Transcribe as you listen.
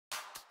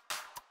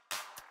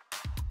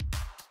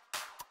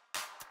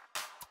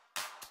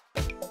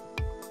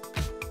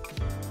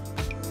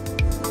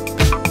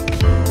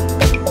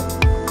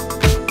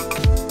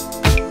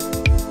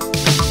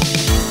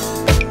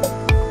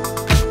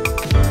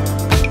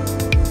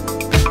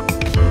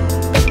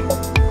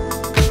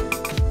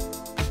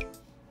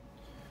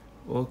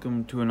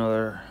Welcome to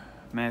another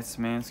Matt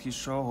Smanski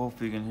show.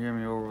 Hopefully you can hear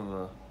me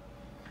over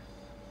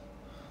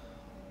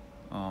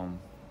the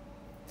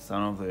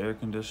sound of the air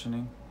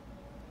conditioning.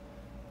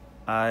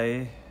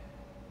 I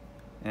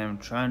am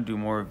trying to do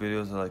more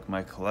videos of like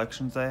my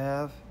collections I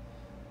have,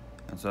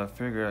 and so I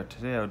figured out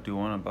today I would do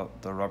one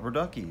about the rubber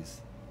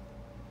duckies.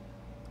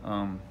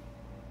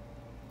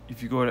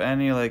 If you go to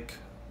any like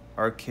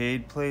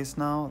arcade place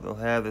now, they'll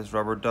have this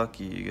rubber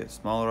ducky. You get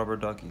small rubber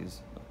duckies.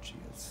 Oh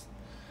jeez.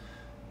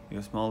 You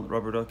get small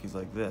rubber duckies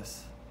like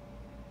this.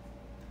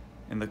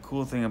 And the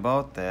cool thing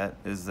about that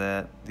is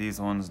that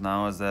these ones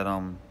now is that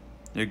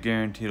you're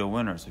guaranteed a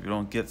winner. So if you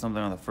don't get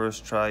something on the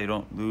first try, you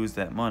don't lose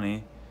that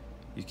money.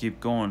 You keep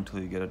going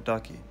until you get a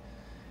ducky.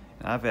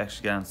 And I've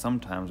actually gotten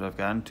sometimes I've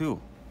gotten two.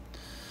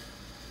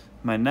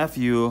 My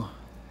nephew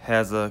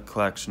has a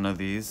collection of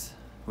these,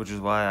 which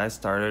is why I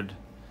started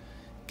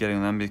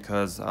getting them,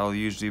 because I'll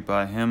usually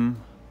buy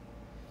him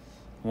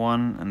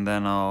one and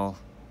then I'll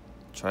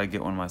try to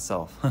get one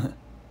myself.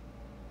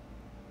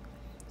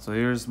 So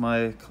here's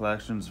my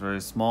collection. It's very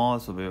small.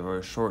 This will be a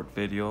very short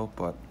video,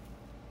 but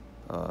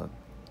I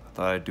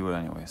thought I'd do it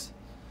anyways.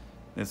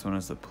 This one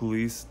is the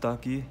police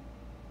ducky.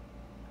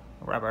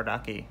 Rubber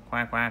ducky.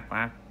 Quack, quack,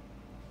 quack.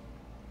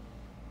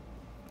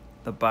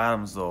 The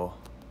bottoms, though,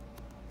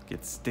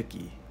 get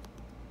sticky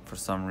for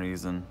some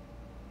reason.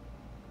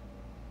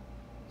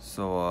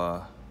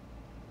 So,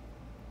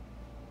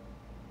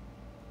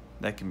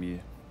 that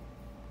can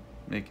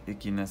make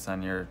ickiness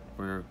on where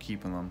you're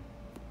keeping them.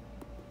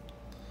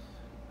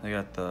 I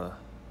got the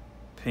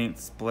paint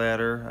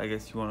splatter, I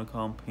guess you want to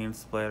call them paint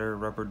splatter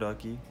rubber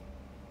ducky.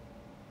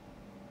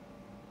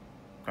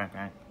 Quack,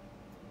 quack.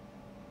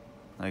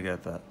 I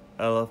got the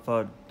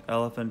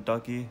elephant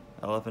ducky.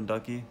 I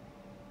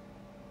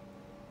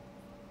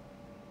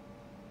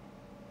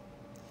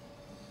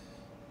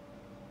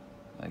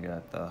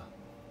got the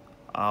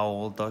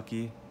owl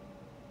ducky.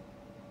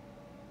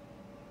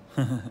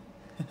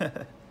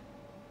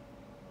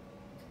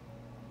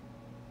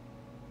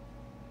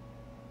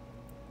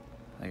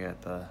 I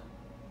got the,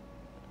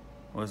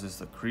 what is this,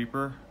 the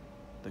creeper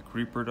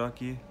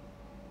ducky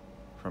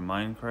from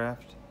Minecraft.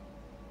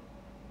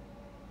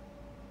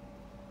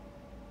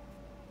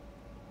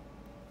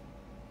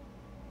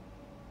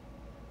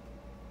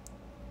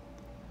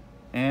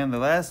 And the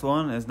last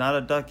one is not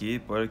a ducky,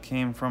 but it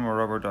came from a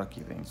rubber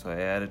ducky thing, so I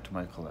added it to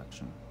my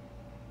collection.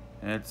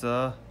 And it's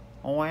a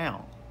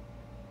wow.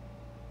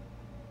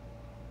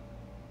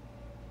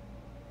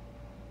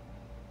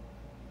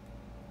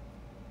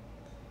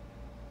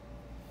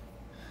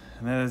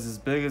 And that is as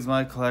big as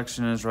my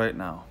collection is right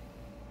now.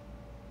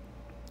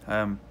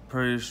 I'm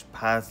pretty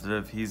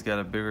positive he's got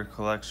a bigger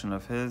collection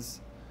of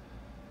his.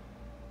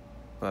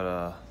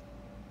 But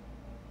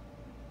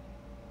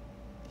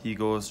he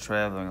goes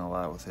traveling a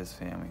lot with his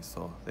family,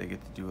 so they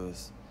get to do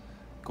this.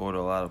 Go to a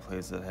lot of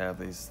places that have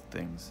these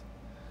things.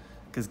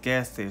 Because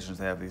gas stations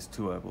have these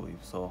too, I believe.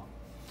 So,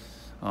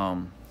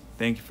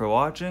 thank you for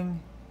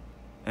watching,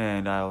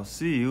 and I'll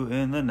see you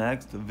in the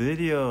next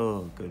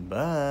video.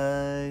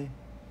 Goodbye.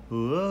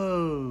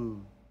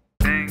 Whoa.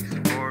 Thanks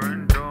for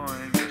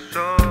enjoying the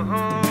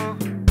show.